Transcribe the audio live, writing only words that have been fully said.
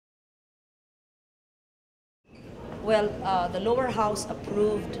Well, the lower house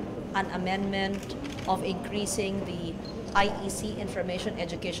approved an amendment of increasing the IEC, Information,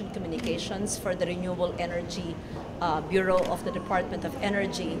 Education, Communications, for the Renewable Energy Bureau of the Department of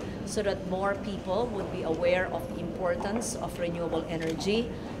Energy, so that more people would be aware of the importance of renewable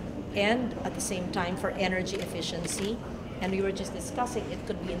energy and at the same time for energy efficiency. And we were just discussing it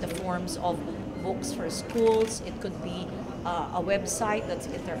could be in the forms of books for schools, it could be a website that's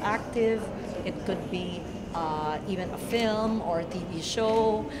interactive, it could be even a film or a TV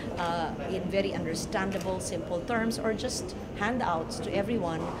show in very understandable, simple terms, or just handouts to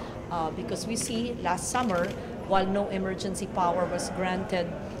everyone. Because we see last summer, while no emergency power was granted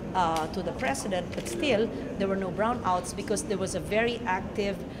to the president, but still there were no brownouts because there was a very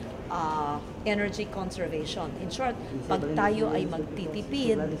active energy conservation. In short, pag tayo ay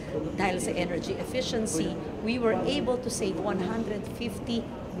magtitipid dahil sa energy efficiency, we were able to save 150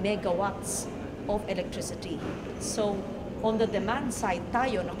 megawatts of electricity. So on the demand side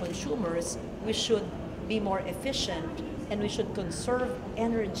tayo na consumers, we should be more efficient and we should conserve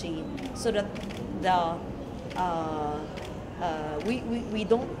energy so that the we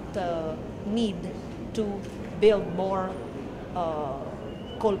don't need to build more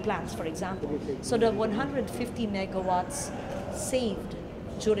coal plants, for example. So the 150 megawatts saved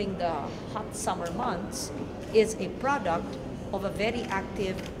during the hot summer months is a product of a very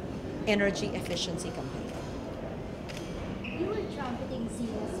active energy efficiency campaign. You were trumpeting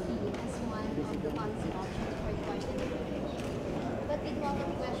CSP as one of the policy options for the budget, but with all the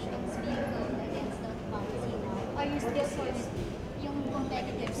questions being thrown against the policy now, are you still for yung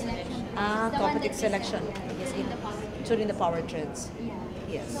competitive selection? Competitive selection. Yes, during the power trends. Yeah.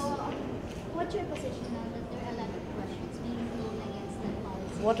 Yes. So, what's your position now that there are a lot of questions being thrown against that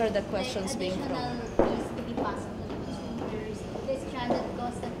policy? What are the questions being thrown? Additional fees to be passed on to the consumers, the stranded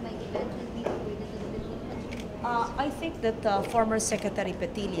costs that might eventually be avoided to the business consumers. I think that former Secretary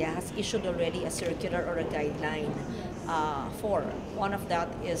Petilla has issued already a circular or a guideline for. One of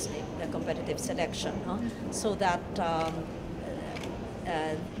that is the competitive selection, so that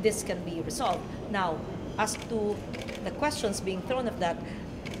this can be resolved. Now, as to the questions being thrown of that,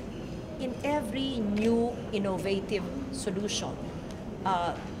 in every new innovative solution,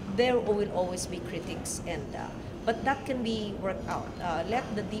 there will always be critics, and but that can be worked out. Let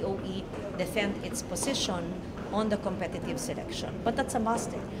the DOE defend its position on the competitive selection, but that's a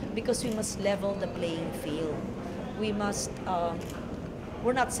must, because we must level the playing field. We must.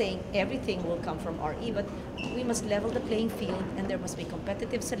 We're not saying everything will come from RE, but we must level the playing field, and there must be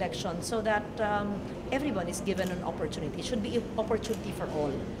competitive selection so that everyone is given an opportunity. It should be an opportunity for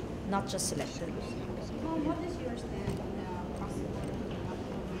all, not just selected. What is your stand on the possibility of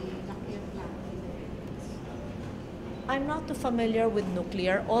the nuclear plant in the Philippines? I'm not too familiar with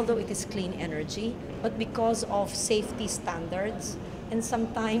nuclear, although it is clean energy, but because of safety standards, and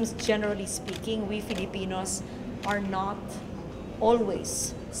sometimes, generally speaking, we Filipinos are not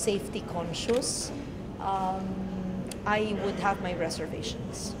always safety conscious. I would have my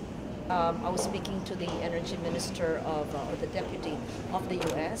reservations. I was speaking to the energy minister or the deputy of the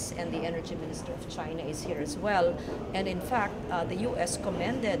U.S., and the energy minister of China is here as well. And in fact, the U.S.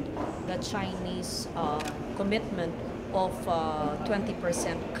 commended the Chinese commitment of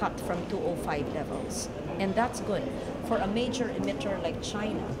 20% cut from 205 levels. And that's good. For a major emitter like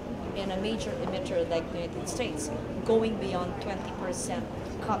China and a major emitter like the United States, going beyond 20%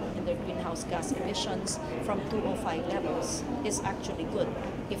 cut in their greenhouse gas emissions from 205 levels is actually good.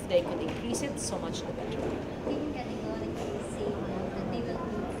 If they could increase it, so much the better. We can categorically say that they will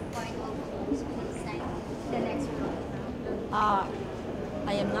be part of those who sign the next round.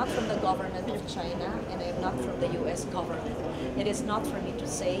 I am not from the government of China, and I am not from the U.S. government. It is not for me to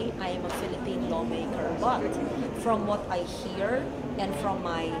say. I am a Philippine lawmaker, but from what I hear and from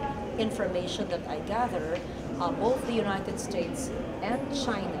my information that I gather, both the United States and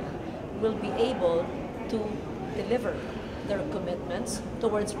China will be able to deliver their commitments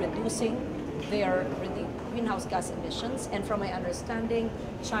towards reducing their greenhouse gas emissions. And from my understanding,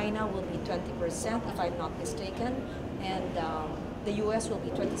 China will be 20%, if I'm not mistaken, and the U.S. will be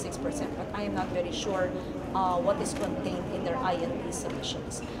 26%, but I am not very sure what is contained in their INP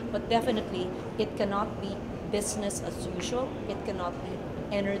submissions. But definitely, it cannot be business as usual. It cannot be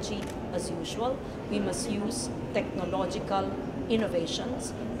energy as usual. We must use technological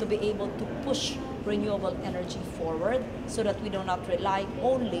innovations to be able to push renewable energy forward so that we do not rely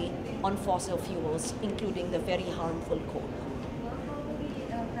only on fossil fuels, including the very harmful coal. Well, how will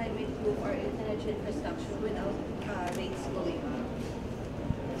the private move our energy infrastructure without rates going up?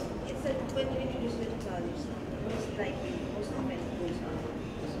 It's that when you introduce new technologies, most often it goes up.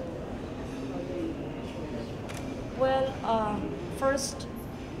 So how do you ensure that? Uh, First,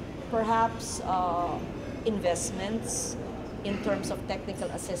 perhaps investments in terms of technical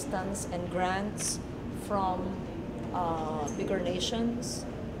assistance and grants from bigger nations.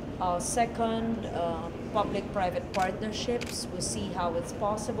 Second, public-private partnerships. We see how it's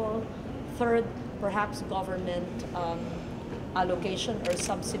possible. Third, perhaps government allocation or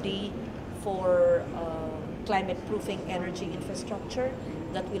subsidy for climate-proofing energy infrastructure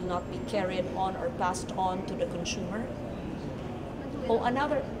that will not be carried on or passed on to the consumer. Oh,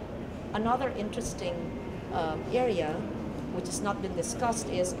 another interesting area which has not been discussed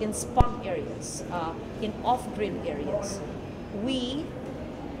is in spunk areas, in off-grid areas. We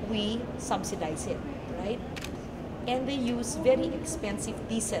subsidize it, right? And they use very expensive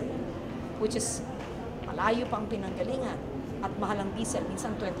diesel, which is malayo pang pinanggalingan at mahal ang diesel,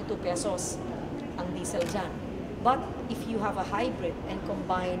 minsan 22 pesos ang diesel dyan. But if you have a hybrid and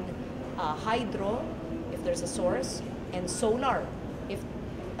combine hydro, if there's a source, and solar, if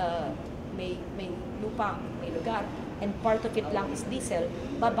may lupa, may lugar, and part of it lang is diesel,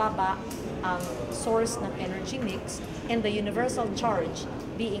 bababa ang source ng energy mix, and the universal charge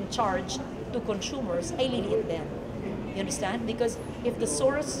being charged to consumers ay liliit din. You understand? Because if the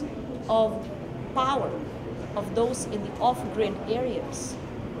source of power of those in the off-grid areas,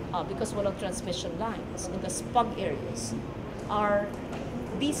 because walang transmission lines, in the spug areas, are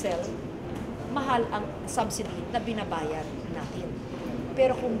diesel, mahal ang subsidy na binabayad natin.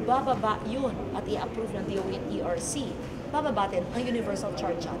 Pero kung bababa yun at i-approve ng DOE at ERC, bababa din ang universal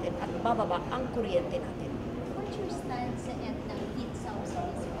charge natin at bababa ang kuryente natin. What's your stance at the heat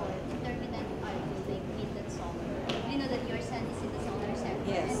subsidies for intermittent power like wind and solar? We know that your son is in the solar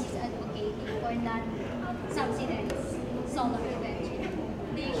sector Yes. and he's advocating for non-subsidized solar prevention.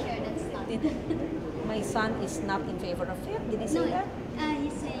 Do you share that stance? My son is not in favor of it. Did he say No, that?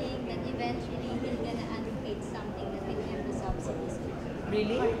 he's saying that eventually he's gonna advocate something that will give the subsidies.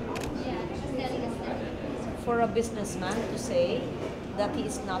 Really? Yeah, she's telling us that. For a businessman to say that he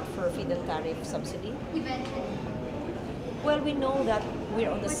is not for feed-in tariff subsidy? Eventually. Well, we know that we're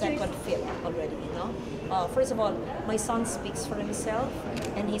on the second field already, you know. First of all, my son speaks for himself,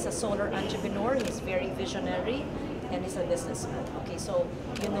 and he's a solar entrepreneur. He's very visionary, and he's a businessman. Okay, so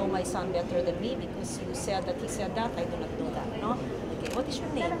you know my son better than me because you said that he said that. I do not know that, no? Okay, what is your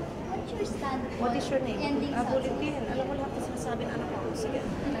name? What's your stand What on is your name? ending subsidies? Bulletin. Alam mo lahat na sinasabi ng anak ko. Sige.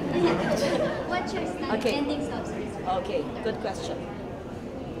 What's your stand Okay. ending subsidies? Okay, good question.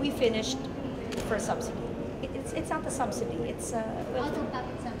 We finished the first subsidy. It's not a subsidy. It's well, Out of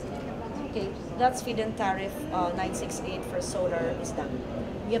pocket subsidy. okay. That's feed-in tariff 968 for solar is done.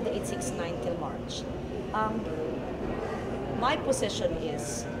 We have the 869 till March. My position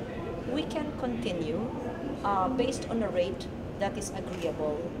is we can continue based on a rate that is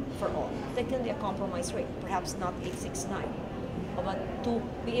agreeable for all. That can be a compromise rate, perhaps not 869, but to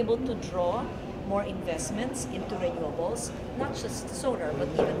be able to draw more investments into renewables, not just solar, but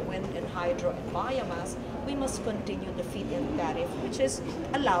even wind and hydro and biomass, we must continue the feed-in tariff, which is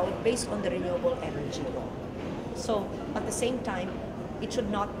allowed based on the renewable energy law. So at the same time, it should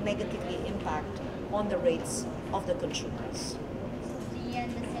not negatively impact on the rates of the consumers.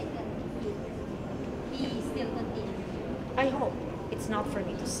 And the second, we still continue. I hope. It's not for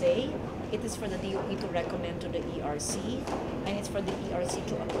me to say. It is for the DOE to recommend to the ERC, and it's for the ERC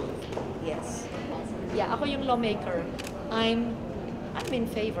to approve. Yes. Yeah, ako yung lawmaker. I'm in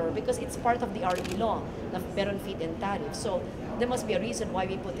favor because it's part of the RE law, the meron feed-in tariff. So there must be a reason why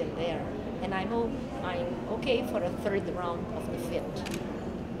we put it there. And I'm okay for a third round of the FIT.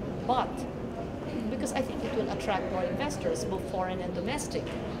 But because I think it will attract more investors, both foreign and domestic.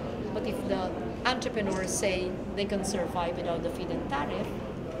 But if the entrepreneurs say they can survive without the feed-in tariff,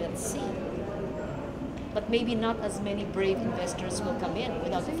 let's see. But maybe not as many brave investors will come in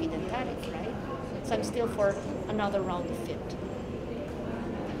without the feed-in tariff, right? So I'm still for another round of FIT.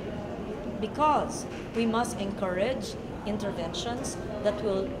 Because we must encourage interventions that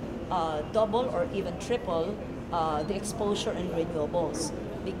will double or even triple the exposure in renewables.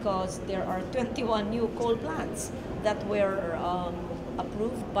 Because there are 21 new coal plants that were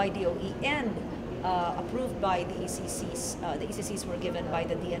approved by DOE and approved by the ECCs. The ECCs were given by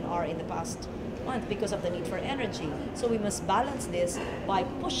the DNR in the past month because of the need for energy. So we must balance this by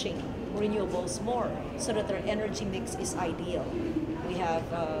pushing renewables more so that our energy mix is ideal. We have,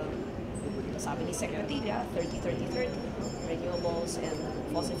 sabi ni Secretariat, 30-30-30, renewables and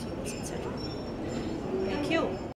fossil fuels, etc. Thank you.